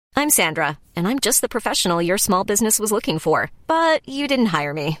I'm Sandra, and I'm just the professional your small business was looking for. But you didn't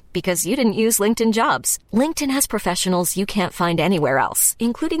hire me because you didn't use LinkedIn Jobs. LinkedIn has professionals you can't find anywhere else,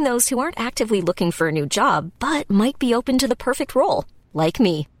 including those who aren't actively looking for a new job, but might be open to the perfect role, like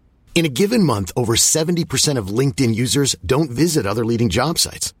me. In a given month, over 70% of LinkedIn users don't visit other leading job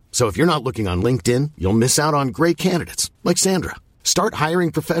sites. So if you're not looking on LinkedIn, you'll miss out on great candidates like Sandra. Start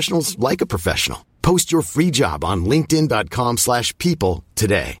hiring professionals like a professional. Post your free job on linkedin.com/people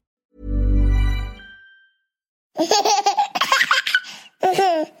today.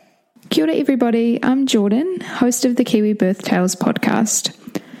 Kia ora everybody, I'm Jordan, host of the Kiwi Birth Tales podcast.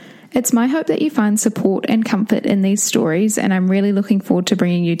 It's my hope that you find support and comfort in these stories, and I'm really looking forward to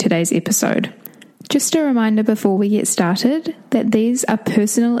bringing you today's episode. Just a reminder before we get started that these are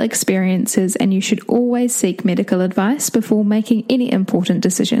personal experiences and you should always seek medical advice before making any important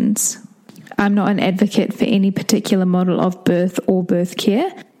decisions. I'm not an advocate for any particular model of birth or birth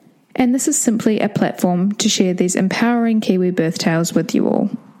care, and this is simply a platform to share these empowering Kiwi birth tales with you all.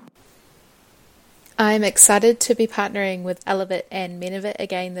 I'm excited to be partnering with Elevate and Menavit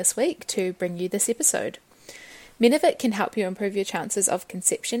again this week to bring you this episode. Menavit can help you improve your chances of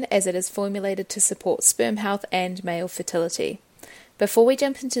conception as it is formulated to support sperm health and male fertility. Before we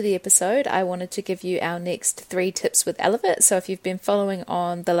jump into the episode, I wanted to give you our next 3 tips with Elevate. So if you've been following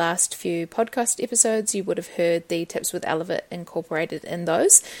on the last few podcast episodes, you would have heard the tips with Elevate incorporated in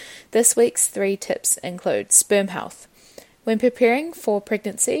those. This week's 3 tips include sperm health. When preparing for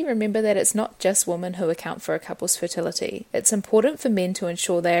pregnancy, remember that it's not just women who account for a couple's fertility. It's important for men to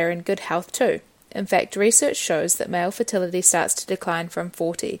ensure they are in good health too. In fact, research shows that male fertility starts to decline from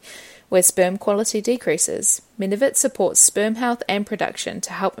 40, where sperm quality decreases. Menavit supports sperm health and production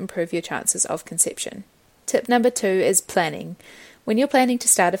to help improve your chances of conception. Tip number 2 is planning. When you're planning to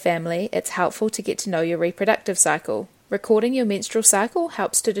start a family, it's helpful to get to know your reproductive cycle. Recording your menstrual cycle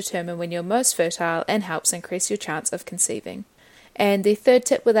helps to determine when you're most fertile and helps increase your chance of conceiving. And the 3rd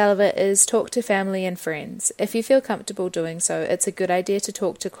tip with Elevate is talk to family and friends. If you feel comfortable doing so, it's a good idea to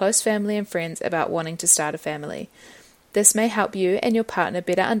talk to close family and friends about wanting to start a family. This may help you and your partner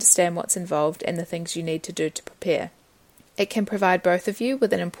better understand what's involved and the things you need to do to prepare. It can provide both of you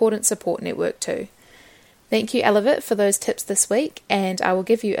with an important support network too. Thank you, Elevate, for those tips this week, and I will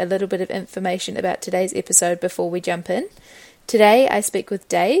give you a little bit of information about today's episode before we jump in. Today I speak with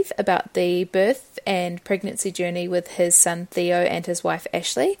Dave about the birth and pregnancy journey with his son Theo and his wife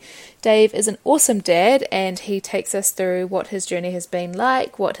Ashley. Dave is an awesome dad and he takes us through what his journey has been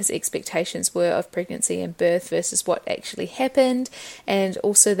like, what his expectations were of pregnancy and birth versus what actually happened, and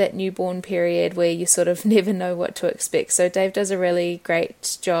also that newborn period where you sort of never know what to expect. So Dave does a really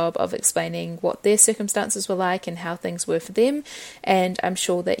great job of explaining what their circumstances were like and how things were for them, and I'm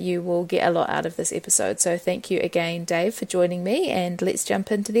sure that you will get a lot out of this episode. So thank you again, Dave, for joining me, and let's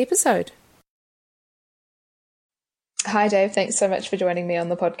jump into the episode. Hi Dave, thanks so much for joining me on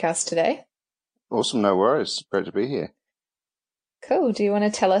the podcast today. Awesome, no worries. Great to be here. Cool. Do you want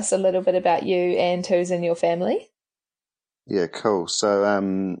to tell us a little bit about you and who's in your family? Yeah, cool. So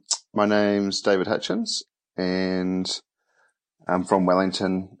my name's David Hutchins and I'm from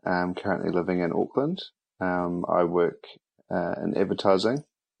Wellington. I'm currently living in Auckland. I work in advertising.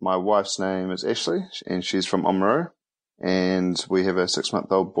 My wife's name is Ashley and she's from Oamaru, and we have a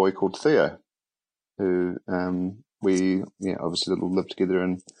 6-month-old boy called Theo who we obviously live together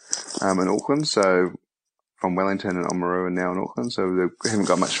in Auckland, so from Wellington and Oamaru and now in Auckland, so we haven't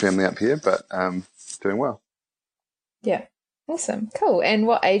got much family up here, but doing well. Yeah, awesome, cool. And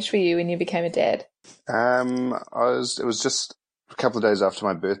what age were you when you became a dad? It was just a couple of days after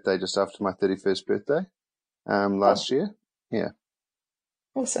my birthday, just after my 31st birthday last year. Yeah.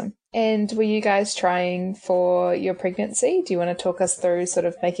 Awesome. And were you guys trying for your pregnancy? Do you want to talk us through sort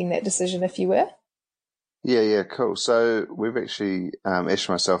of making that decision if you were? Yeah, cool. So we've actually, Ash and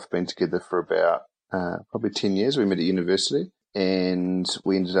myself have been together for about probably 10 years. We met at university and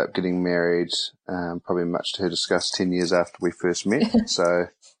we ended up getting married, probably much to her disgust, 10 years after we first met. So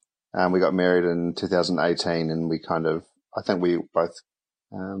we got married in 2018 and we I think we both,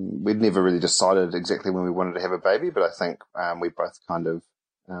 we'd never really decided exactly when we wanted to have a baby, but I think we both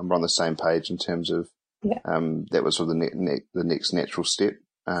were on the same page in terms of that was sort of the next natural step.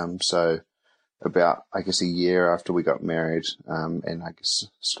 So about, I guess, a year after we got married, and I guess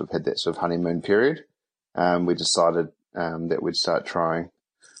sort of had that sort of honeymoon period, we decided that we'd start trying.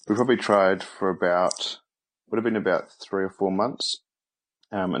 We probably tried for would have been about 3 or 4 months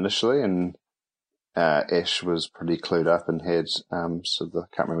initially, and Ash was pretty clued up and had I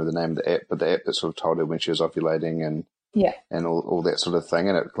can't remember the name of the app, but the app that sort of told her when she was ovulating and all that sort of thing,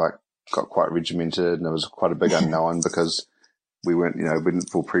 and it got quite regimented, and it was quite a big unknown because we weren't, we didn't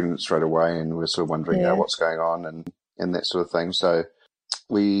fall pregnant straight away, and we were sort of wondering what's going on and that sort of thing. So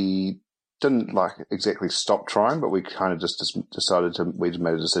we didn't exactly stop trying, but we kind of just decided we just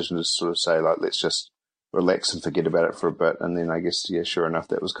made a decision to sort of say let's just relax and forget about it for a bit. And then I guess, sure enough,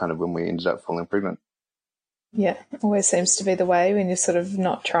 that was kind of when we ended up falling pregnant. Yeah, always seems to be the way when you're sort of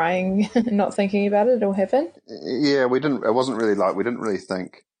not trying, not thinking about it, it'll happen. Yeah, it wasn't really we didn't really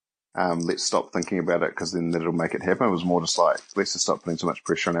think, let's stop thinking about it because then that'll make it happen. It was more just let's just stop putting so much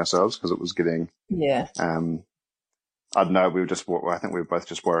pressure on ourselves because it was getting, I don't know, I think we were both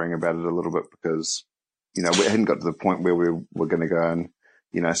just worrying about it a little bit because, we hadn't got to the point where we were going to go and,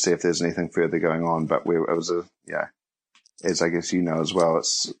 see if there's anything further going on. But as I guess as well,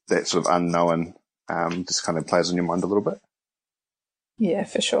 it's that sort of unknown just kind of plays on your mind a little bit. Yeah,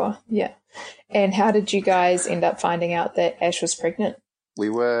 for sure. Yeah. And how did you guys end up finding out that Ash was pregnant? It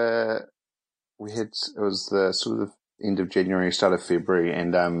was the sort of end of January, start of February,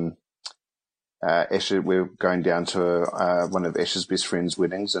 and Ash, we were going down to one of Ash's best friend's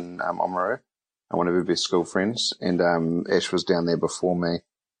weddings in Oamaru, one of her best school friends, and Ash was down there before me,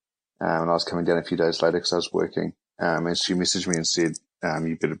 and I was coming down a few days later because I was working, and she messaged me and said,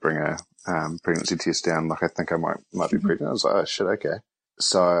 you better bring a pregnancy test down, I think I might be pregnant. I was like, oh shit, okay.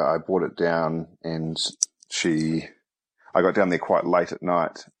 So I brought it down, and I got down there quite late at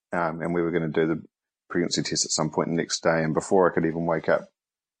night, and we were going to do the pregnancy test at some point the next day, and before I could even wake up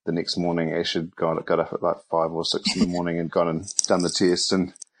the next morning, Ash had got up at 5 or 6 in the morning and gone and done the test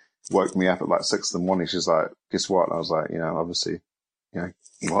and woke me up at 6 in the morning. She's like, guess what? And I was like, obviously,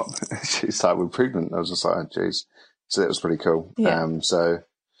 what? She's like, we're pregnant. I was just like, oh, geez. So that was pretty cool. Yeah. So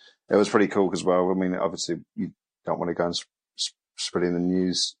it was pretty cool because, well, I mean, obviously you don't want to go and spreading the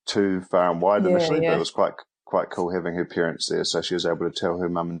news too far and wide initially, but it was quite cool having her parents there. So she was able to tell her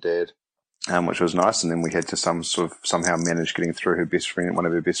mum and dad, which was nice. And then we had to somehow manage getting through one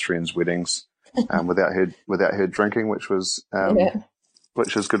of her best friend's weddings, without her drinking, which was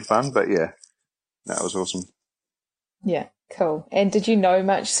good fun. But yeah, that was awesome. Yeah, cool. And did you know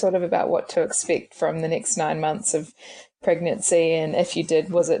much sort of about what to expect from the next 9 months of pregnancy? And if you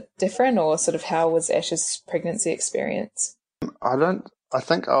did, was it different, or sort of how was Ash's pregnancy experience? I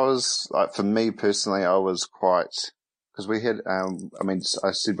think I was, for me personally, I was quite, because we had,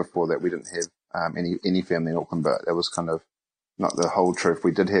 I said before that we didn't have any family in Auckland, but that was kind of not the whole truth.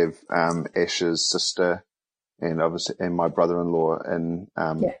 We did have Ash's sister and obviously and my brother-in-law in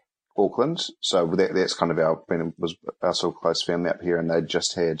Auckland, so that's kind of was our sort of close family up here, and they had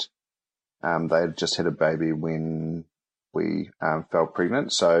just had a baby when we fell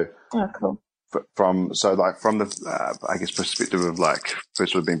pregnant. So cool. From the I guess perspective of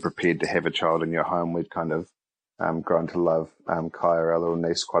first of being prepared to have a child in your home, we'd kind of grown to love Kaya, our little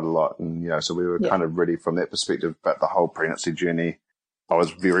niece, quite a lot, and so we were kind of ready from that perspective. But the whole pregnancy journey, I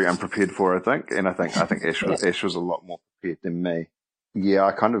was very unprepared for, I think, and I think Ash was a lot more prepared than me. Yeah,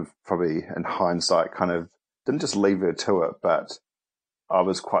 I kind of probably in hindsight kind of didn't just leave her to it, but I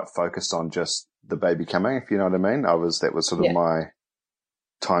was quite focused on just the baby coming, if you know what I mean. That was sort of my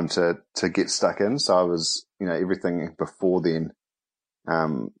time to get stuck in. So I was, everything before then,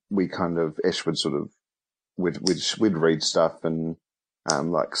 we kind of, Ash would sort of, we'd read stuff and,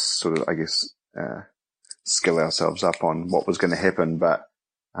 sort of, I guess, skill ourselves up on what was going to happen. But,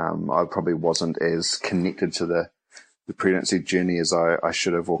 I probably wasn't as connected to the pregnancy journey as I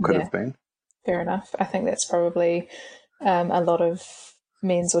should have or could have been. Fair enough. I think that's probably, a lot of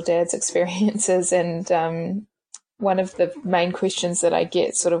men's or dads' experiences. And, one of the main questions that I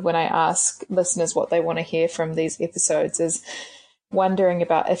get sort of when I ask listeners what they want to hear from these episodes is wondering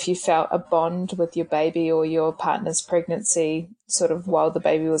about if you felt a bond with your baby or your partner's pregnancy sort of while the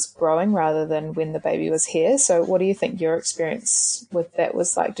baby was growing rather than when the baby was here. So what do you think your experience with that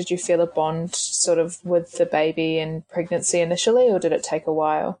was like? Did you feel a bond sort of with the baby and pregnancy initially, or did it take a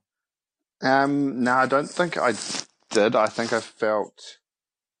while? No, I don't think I did. I think I felt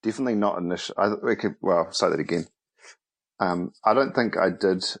definitely not initially. Say that again. I don't think I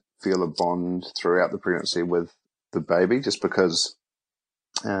did feel a bond throughout the pregnancy with the baby, just because,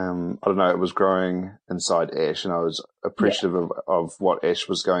 I don't know, it was growing inside Ash, and I was appreciative of what Ash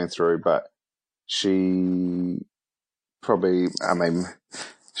was going through, but she probably,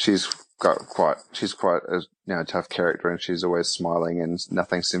 she's quite a tough character, and she's always smiling, and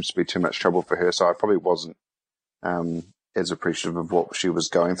nothing seems to be too much trouble for her. So I probably wasn't, as appreciative of what she was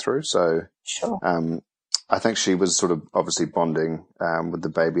going through. So, sure. I think she was sort of obviously bonding with the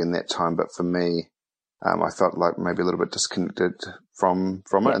baby in that time, but for me, I felt like maybe a little bit disconnected from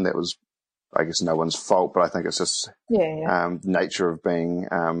it, and that was, I guess, no one's fault, but I think it's just nature of being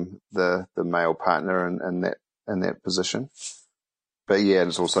the male partner in that position. yeah,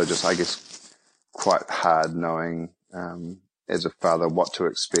 it's also just, I guess, quite hard knowing as a father what to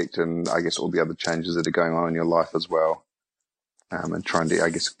expect, and I guess all the other changes that are going on in your life as well, and trying to, I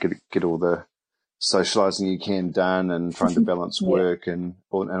guess, get all the socializing you can done, and trying to balance work and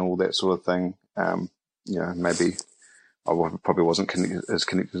all that sort of thing. Maybe probably wasn't as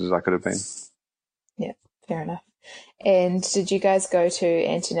connected as I could have been. Yeah, fair enough. And did you guys go to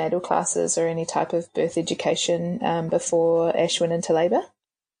antenatal classes or any type of birth education before Ash went into labour?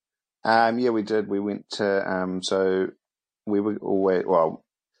 Yeah, we did. We went to, so we were always, well,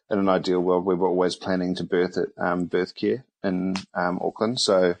 in an ideal world, we were always planning to birth at birth care in Auckland.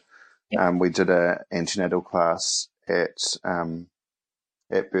 So we did a antenatal class at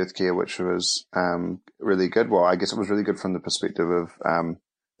birth care, which was really good. Well, I guess it was really good from the perspective of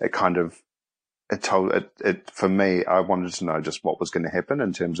it for me. I wanted to know just what was going to happen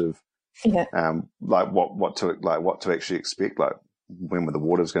in terms of like what to actually expect, like when were the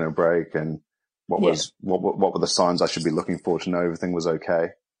waters going to break, and what were the signs I should be looking for to know everything was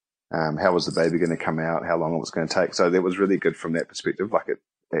okay. How was the baby going to come out? How long it was going to take? So that was really good from that perspective. Like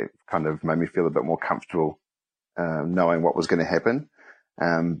it kind of made me feel a bit more comfortable knowing what was going to happen.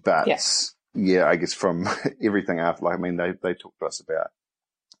 But I guess from everything after, like, I mean, they talked to us about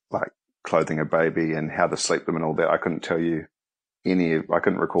like clothing a baby and how to sleep them and all that. I couldn't I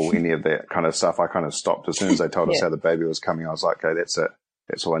couldn't recall any of that kind of stuff. I kind of stopped as soon as they told us how the baby was coming. I was like, okay, that's it.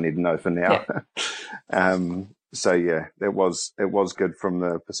 That's all I need to know for now. So yeah, it was good from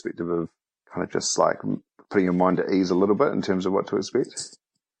the perspective of kind of just like putting your mind at ease a little bit in terms of what to expect.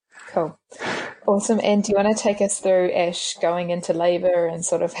 Cool. Awesome. And do you want to take us through, Ash, going into labour and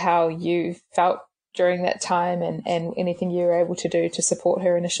sort of how you felt during that time and anything you were able to do to support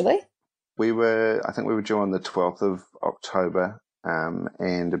her initially? I think we were due on the 12th of October,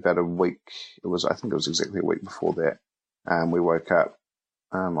 and about a week, I think it was exactly a week before that, we woke up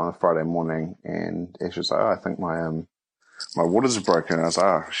on a Friday morning, and Ash was like, I think my waters are broken. And I was like,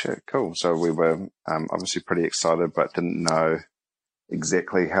 oh, shit, cool. So we were obviously pretty excited, but didn't know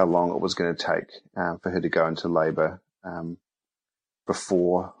exactly how long it was going to take for her to go into labour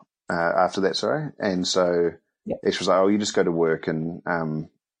after that, sorry. And so Ash was like, oh, you just go to work and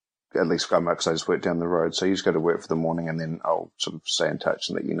at least because I just worked down the road. So you just go to work for the morning, and then I'll sort of stay in touch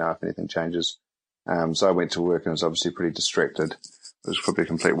and let you know if anything changes. So I went to work and was obviously pretty distracted. It was probably a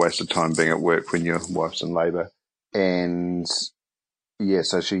complete waste of time being at work when your wife's in labour. And yeah,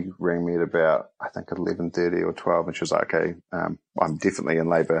 so she rang me at about, I think, 11:30 or 12, and she was like, okay, I'm definitely in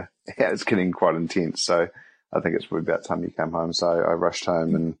labour. Yeah, it's getting quite intense. So I think it's probably about time you come home. So I rushed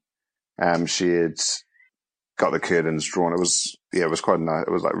home, and she had got the curtains drawn. It was quite nice.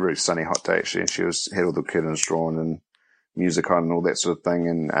 It was like a really sunny, hot day actually, and she had all the curtains drawn and music on and all that sort of thing.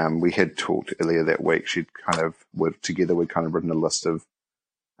 And we had talked earlier that week. We'd kind of written a list of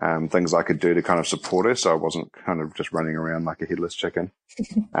things I could do to kind of support her, so I wasn't kind of just running around like a headless chicken.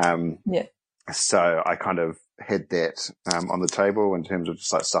 So I kind of had that on the table in terms of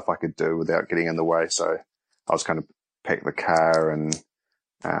just like stuff I could do without getting in the way. So I was kind of pack the car and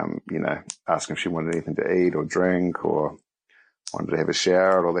asking if she wanted anything to eat or drink or wanted to have a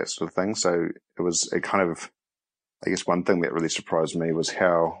shower and all that sort of thing. So it was a kind of, I guess one thing that really surprised me was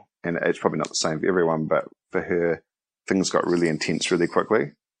how, and it's probably not the same for everyone, but for her, things got really intense really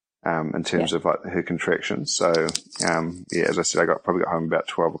quickly in terms of like her contractions. So, as I said, I probably got home about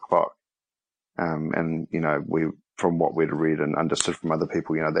 12 o'clock. And, from what we'd read and understood from other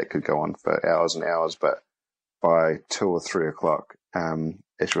people, that could go on for hours and hours. But by 2 or 3 o'clock,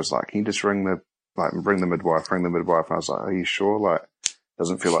 Ash was like, can you just ring the midwife? And I was like, are you sure? Like,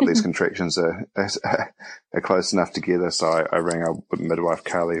 doesn't feel like these contractions are close enough together. So I rang our midwife,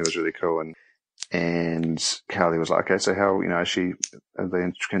 Carly, who was really cool. And Carly was like, okay, so how,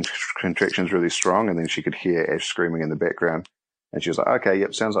 the contractions really strong? And then she could hear Ash screaming in the background. And she was like, okay,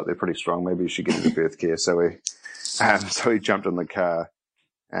 yep, sounds like they're pretty strong. Maybe you should get into birth care. So we jumped in the car,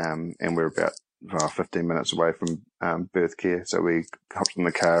 and we're about 15 minutes away from birth care. So we hopped in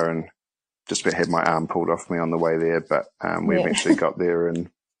the car and just about had my arm pulled off me on the way there. But we eventually got there and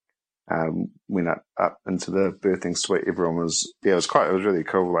went up into the birthing suite. Everyone was, it was really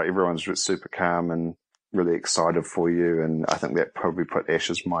cool. Like everyone's super calm and really excited for you. And I think that probably put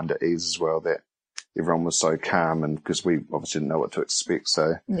Ash's mind at ease as well, that everyone was so calm, and because we obviously didn't know what to expect.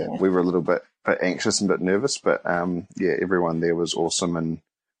 So we were a little bit anxious and a bit nervous, but everyone there was awesome, and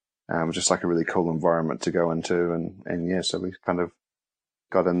it was just like a really cool environment to go into. And so we kind of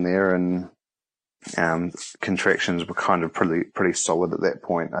got in there, and contractions were kind of pretty solid at that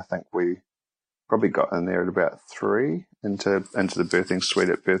point. I think we probably got in there at about 3 into the birthing suite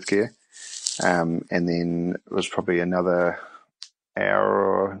at birth care. And then it was probably another hour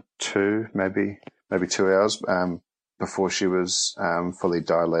or two, maybe 2 hours before she was fully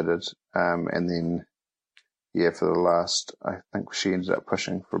dilated. And then, for the last, I think she ended up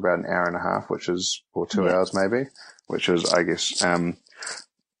pushing for about an hour and a half, or 2 hours maybe, which was, I guess,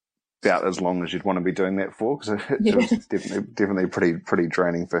 about as long as you'd want to be doing that for, because it was definitely pretty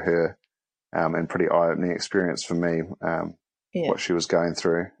draining for her, and pretty eye-opening experience for me, what she was going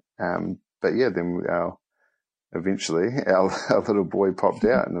through. But then eventually our little boy popped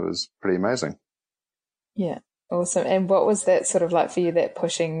out, and it was pretty amazing. Yeah. Awesome. And what was that sort of like for you, that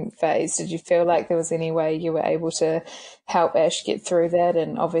pushing phase? Did you feel like there was any way you were able to help Ash get through that?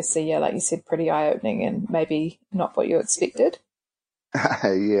 And obviously, like you said, pretty eye-opening and maybe not what you expected.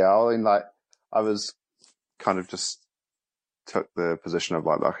 I was kind of just took the position of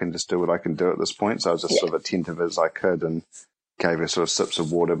I can just do what I can do at this point. So I was just sort of attentive as I could, and gave her sort of sips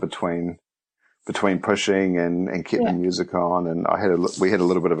of water between pushing, and kept the music on. And we had a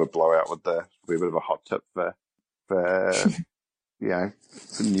little bit of a blowout with a bit of a hot tip for for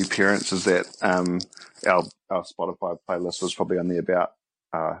new parents, is that our Spotify playlist was probably only about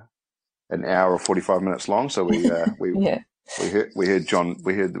an hour or 45 minutes long. So we heard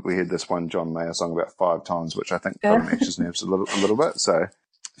this one John Mayer song about 5 times, which I think got on Ash's nerves a little bit. So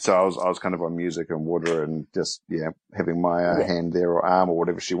I was kind of on music and water, and just having my hand there, or arm, or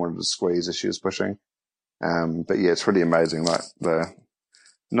whatever she wanted to squeeze as she was pushing. But it's pretty amazing, like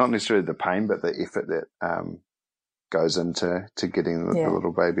not necessarily the pain, but the effort that goes into getting the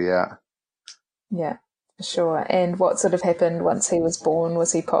little baby out. Yeah, for sure. And what sort of happened once he was born?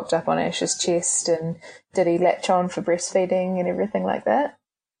 Was he popped up on Ash's chest, and did he latch on for breastfeeding and everything like that?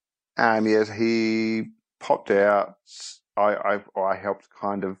 He popped out. I helped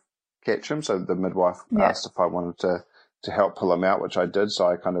kind of catch him. So the midwife asked if I wanted to help pull him out, which I did. So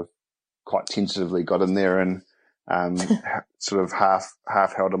I kind of quite tentatively got in there and sort of half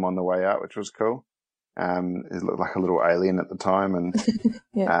held him on the way out, which was cool. He looked like a little alien at the time, and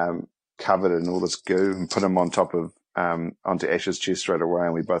covered in all this goo, and put him on top of onto Ash's chest straight away.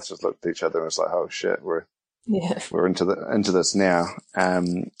 And we both just looked at each other and was like, "Oh shit, we're into this now."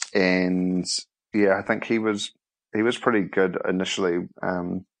 And I think he was pretty good initially.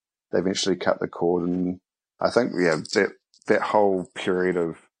 They eventually cut the cord, and I think that whole period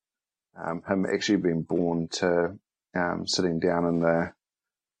of him actually being born to sitting down in the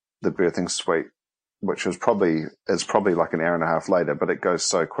birthing suite, which is probably like an hour and a half later, but it goes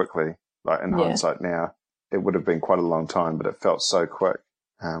so quickly. Like in hindsight now, it would have been quite a long time, but it felt so quick.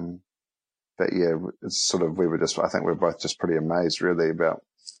 It's sort of, I think we're both just pretty amazed really about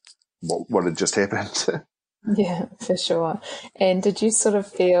what had just happened. Yeah, for sure. And did you sort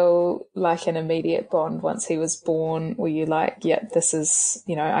of feel like an immediate bond once he was born? Were you like, this is,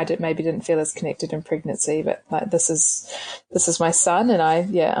 maybe didn't feel as connected in pregnancy, but like this is my son, and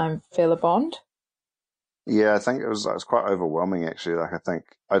I feel a bond? Yeah, I think it was quite overwhelming actually. Like I think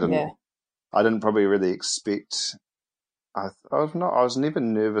I didn't probably really expect. I was never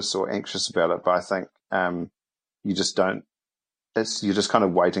nervous or anxious about it, but I think you just don't. You're just kind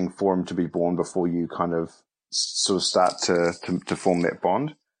of waiting for him to be born before you kind of sort of start to form that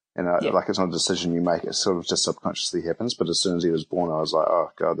bond. And like it's not a decision you make; it sort of just subconsciously happens. But as soon as he was born, I was like,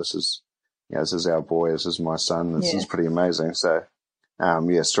 "Oh God, this is our boy. This is my son. This is pretty amazing." So,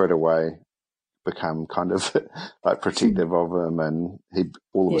 straight away become kind of like protective of him, and he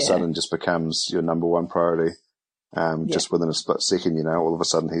all of a sudden just becomes your number one priority. Just within a split second, all of a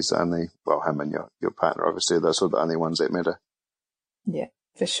sudden he's the only, him and your partner, obviously, those are the only ones that matter. Yeah,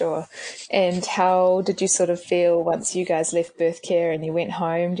 for sure. And how did you sort of feel once you guys left birth care and you went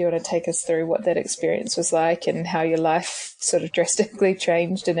home? Do you want to take us through what that experience was like and how your life sort of drastically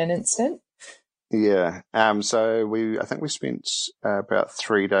changed in an instant? Yeah. So I think we spent about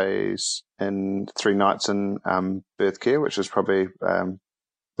 3 days and 3 nights in birth care, which was probably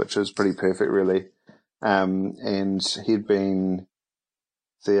pretty perfect, really. And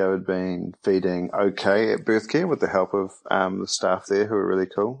Theo had been feeding okay at birth care with the help of the staff there, who were really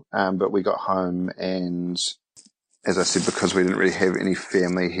cool. But we got home, and as I said, because we didn't really have any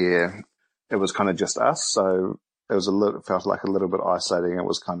family here, it was kind of just us. So it felt like a little bit isolating. It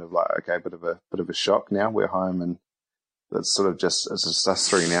was kind of like, okay, bit of a shock. Now we're home, and it's just us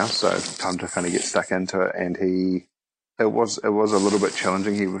 3 now. So time to kind of get stuck into it. And it was a little bit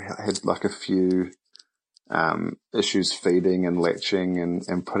challenging. He had like a few issues feeding and latching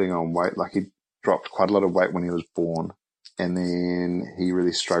and putting on weight. Like he dropped quite a lot of weight when he was born, and then he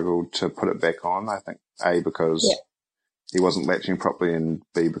really struggled to put it back on. I think A, because he wasn't latching properly, and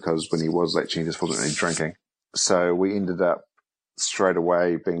B, because when he was latching, he just wasn't really drinking. So we ended up straight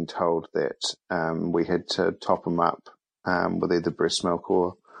away being told that we had to top him up with either breast milk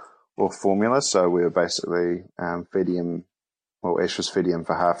or formula. So we were basically feeding him. Well, Ash was feeding him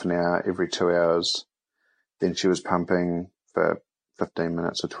for half an hour every 2 hours. Then she was pumping for 15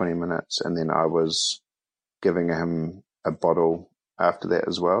 minutes or 20 minutes, and then I was giving him a bottle after that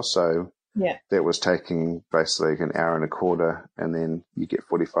as well. So that was taking basically an hour and a quarter, and then you get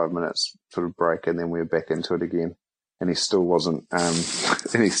 45 minutes sort of break, and then we were back into it again. And he still wasn't, and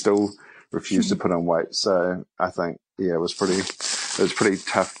he still refused to put on weight. So I think, it was pretty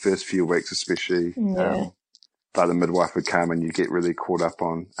tough first few weeks, especially like the midwife would come and you get really caught up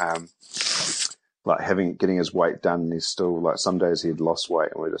on like getting his weight done. And he's still like, some days he'd lost weight,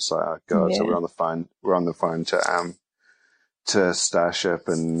 and we're just like, oh God. So we're on the phone to Starship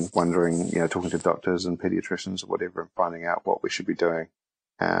and wondering, talking to doctors and pediatricians or whatever and finding out what we should be doing.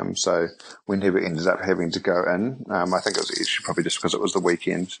 So when he ended up having to go in, I think it was actually probably just because it was the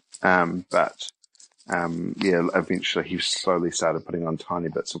weekend. Eventually he slowly started putting on tiny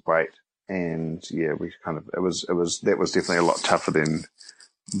bits of weight, and we kind of, that was definitely a lot tougher than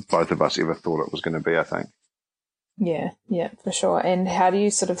both of us ever thought it was going to be, I think. Yeah, for sure. And how do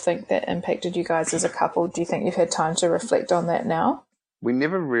you sort of think that impacted you guys as a couple? Do you think you've had time to reflect on that now? We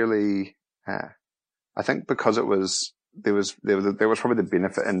never really, I think because it was, there was probably the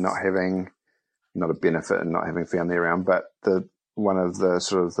benefit in not having family around, but one of the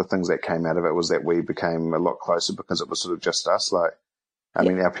sort of the things that came out of it was that we became a lot closer because it was sort of just us. Like, I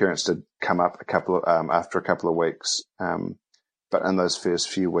mean, our parents did come up after a couple of weeks, but in those first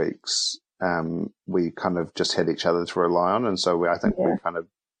few weeks, we kind of just had each other to rely on, and so I think we kind of,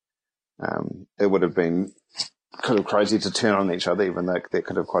 it would have been kind of crazy to turn on each other, even though that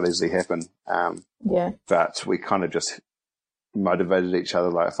could have quite easily happened. But we kind of just motivated each other.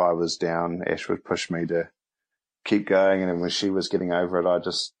 Like if I was down, Ash would push me to keep going, and then when she was getting over it, I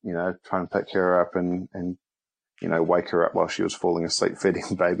just, try and pick her up and wake her up while she was falling asleep feeding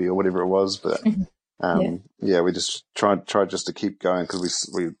baby or whatever it was. But we just tried just to keep going, because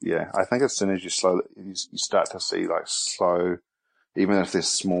I think as soon as you start to see like slow, even if there's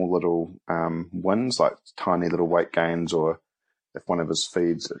small little wins, like tiny little weight gains, or if one of his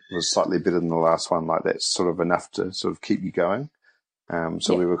feeds was slightly better than the last one, like that's sort of enough to sort of keep you going.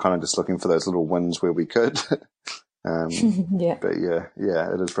 We were kind of just looking for those little wins where we could. But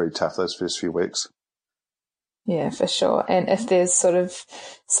it is pretty tough those first few weeks. Yeah, for sure. And if there's sort of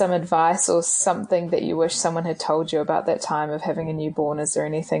some advice or something that you wish someone had told you about that time of having a newborn, is there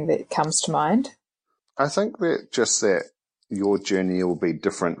anything that comes to mind? I think that your journey will be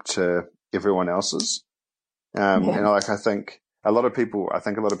different to everyone else's. And I think a lot of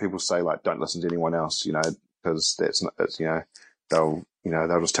people say like, don't listen to anyone else, because they'll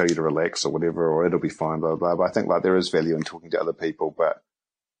just tell you to relax or whatever, or it'll be fine, blah, blah, blah. But I think like there is value in talking to other people, but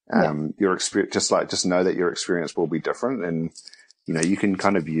your experience, just know that your experience will be different, and you can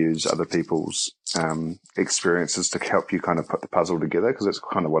kind of use other people's experiences to help you kind of put the puzzle together, because it's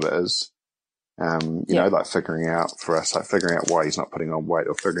kind of what it is. Like figuring out why he's not putting on weight,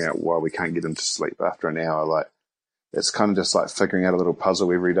 or figuring out why we can't get him to sleep after an hour. Like it's kind of just like figuring out a little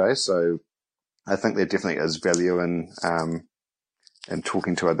puzzle every day. So I think there definitely is value in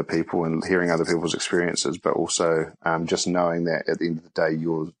talking to other people and hearing other people's experiences, but also just knowing that at the end of the day,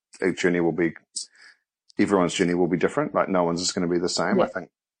 everyone's journey will be different. Like no one's just going to be the same. I think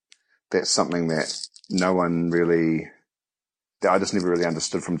that's something that I just never really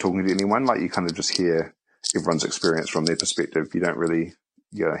understood from talking to anyone. Like you kind of just hear everyone's experience from their perspective. You don't really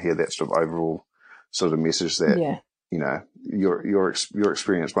hear that sort of overall sort of message that your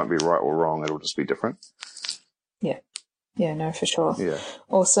experience won't be right or wrong. It'll just be different. Yeah, no, for sure. Yeah.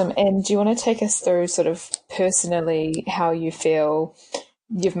 Awesome. And do you want to take us through sort of personally how you feel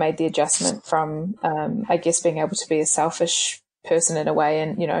you've made the adjustment from, I guess, being able to be a selfish person in a way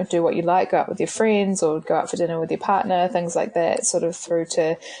and, do what you like, go out with your friends or go out for dinner with your partner, things like that, sort of through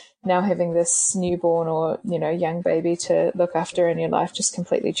to now having this newborn or, young baby to look after, and your life just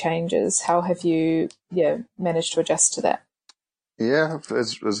completely changes. How have you, managed to adjust to that? Yeah,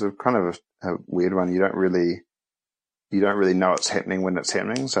 it's a kind of a weird one. You don't really know it's happening when it's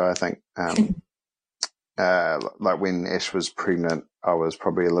happening. So I think, like when Ash was pregnant, I was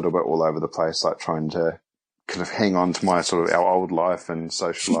probably a little bit all over the place, like trying to kind of hang on to my sort of our old life and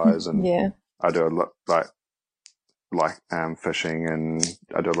socialize. And I do a lot like fishing, and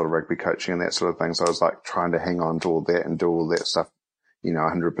I do a lot of rugby coaching and that sort of thing. So I was like trying to hang on to all that and do all that stuff,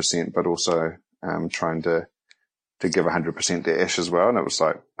 100%, but also trying to give 100% to Ash as well. And it was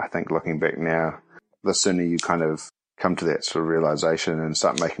like, I think looking back now, the sooner you kind of come to that sort of realization and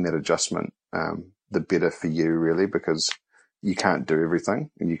start making that adjustment, the better for you really, because you can't do everything,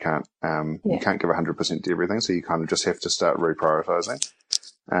 and you can't give 100% to everything. So you kind of just have to start reprioritizing.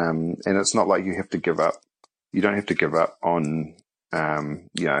 And it's not like you have to give up. You don't have to give up on,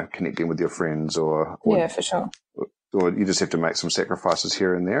 connecting with your friends or yeah, for sure. Or you just have to make some sacrifices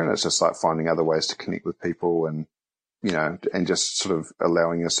here and there. And it's just like finding other ways to connect with people and, and just sort of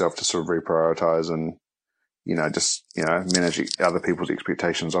allowing yourself to sort of reprioritize and, manage other people's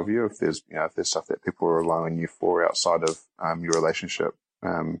expectations of you. If there's stuff that people are relying on you for outside of, your relationship,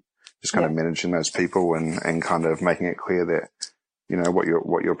 just kind of managing those people and kind of making it clear that, what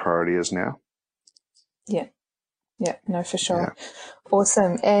your priority is now. Yeah. Yeah, no, for sure. Yeah.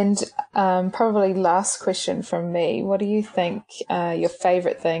 Awesome. And probably last question from me. What do you think your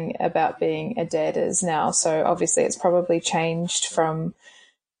favourite thing about being a dad is now? So obviously it's probably changed from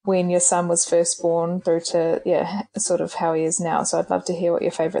when your son was first born through to, sort of how he is now. So I'd love to hear what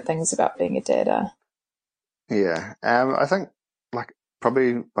your favourite things about being a dad are. Yeah, I think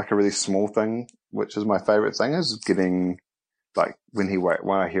probably a really small thing, which is my favourite thing, is getting... Like when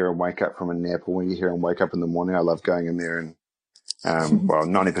I hear him wake up from a nap, or when you hear him wake up in the morning, I love going in there and,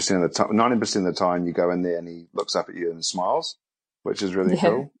 90% of the time you go in there and he looks up at you and smiles, which is really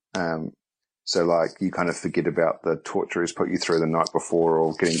cool. So like you kind of forget about the torture he's put you through the night before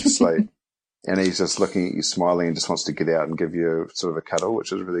or getting to sleep, and he's just looking at you smiling and just wants to get out and give you sort of a cuddle,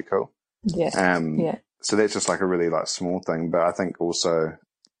 which is really cool. Yeah. So that's just like a really small thing, but I think also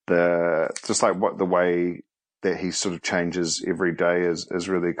the way that he sort of changes every day is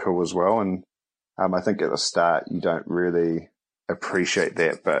really cool as well. And I think at the start you don't really appreciate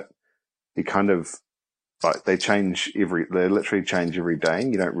that, but you kind of they literally change every day,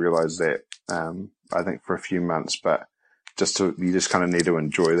 and you don't realize that, I think for a few months, but you just kind of need to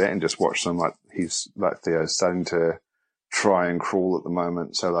enjoy that and just watch them. Like he's like Theo's starting to try and crawl at the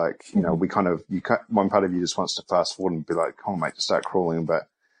moment. So one part of you just wants to fast forward and be like, come on mate, just start crawling. But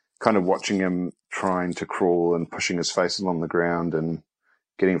kind of watching him trying to crawl and pushing his face along the ground and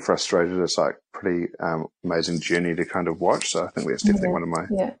getting frustrated is like pretty amazing journey to kind of watch. So I think that's definitely one of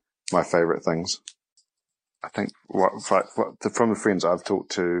my favorite things. I think from the friends I've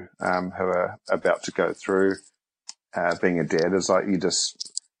talked to who are about to go through being a dad is like there's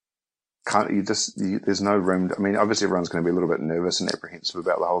no room. Obviously everyone's going to be a little bit nervous and apprehensive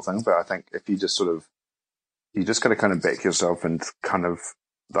about the whole thing, but I think if you just you just got to kind of back yourself and kind of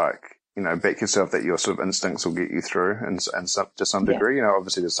back yourself that your sort of instincts will get you through and to some degree.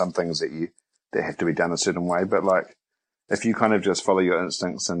 Obviously there's some things that have to be done a certain way, but if you kind of just follow your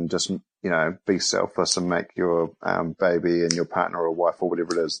instincts and just, be selfless and make your baby and your partner or wife or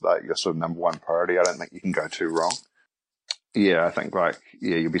whatever it is, your sort of number one priority, I don't think you can go too wrong. Yeah, I think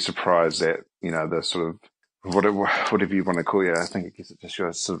you'll be surprised at, the sort of, whatever you want to call it. I think it's just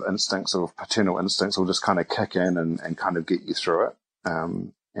your sort of instincts or paternal instincts will just kind of kick in and kind of get you through it.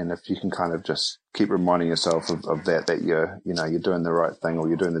 And if you can kind of just keep reminding yourself of that you're doing the right thing or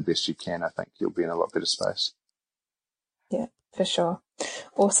you're doing the best you can, I think you'll be in a lot better space. Yeah, for sure.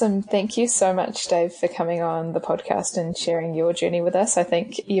 Awesome. Thank you so much, Dave, for coming on the podcast and sharing your journey with us. I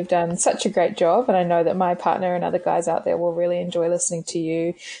think you've done such a great job, and I know that my partner and other guys out there will really enjoy listening to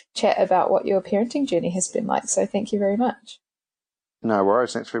you chat about what your parenting journey has been like. So thank you very much. No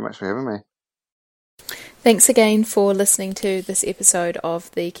worries. Thanks very much for having me. Thanks again for listening to this episode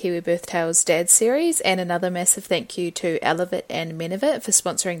of the Kiwi Birth Tales Dad series, and another massive thank you to Elevit and Menevit for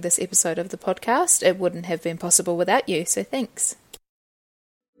sponsoring this episode of the podcast. It wouldn't have been possible without you, so thanks.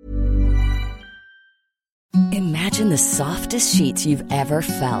 Imagine the softest sheets you've ever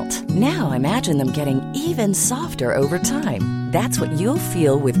felt. Now imagine them getting even softer over time. That's what you'll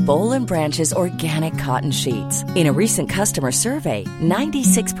feel with Boll & Branch's organic cotton sheets. In a recent customer survey,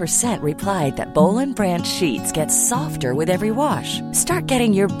 96% replied that Boll & Branch sheets get softer with every wash. Start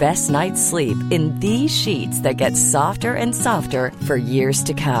getting your best night's sleep in these sheets that get softer and softer for years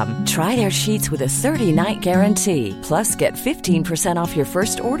to come. Try their sheets with a 30-night guarantee. Plus, get 15% off your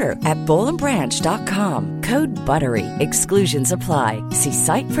first order at bollandbranch.com. Code BUTTERY. Exclusions apply. See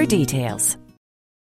site for details.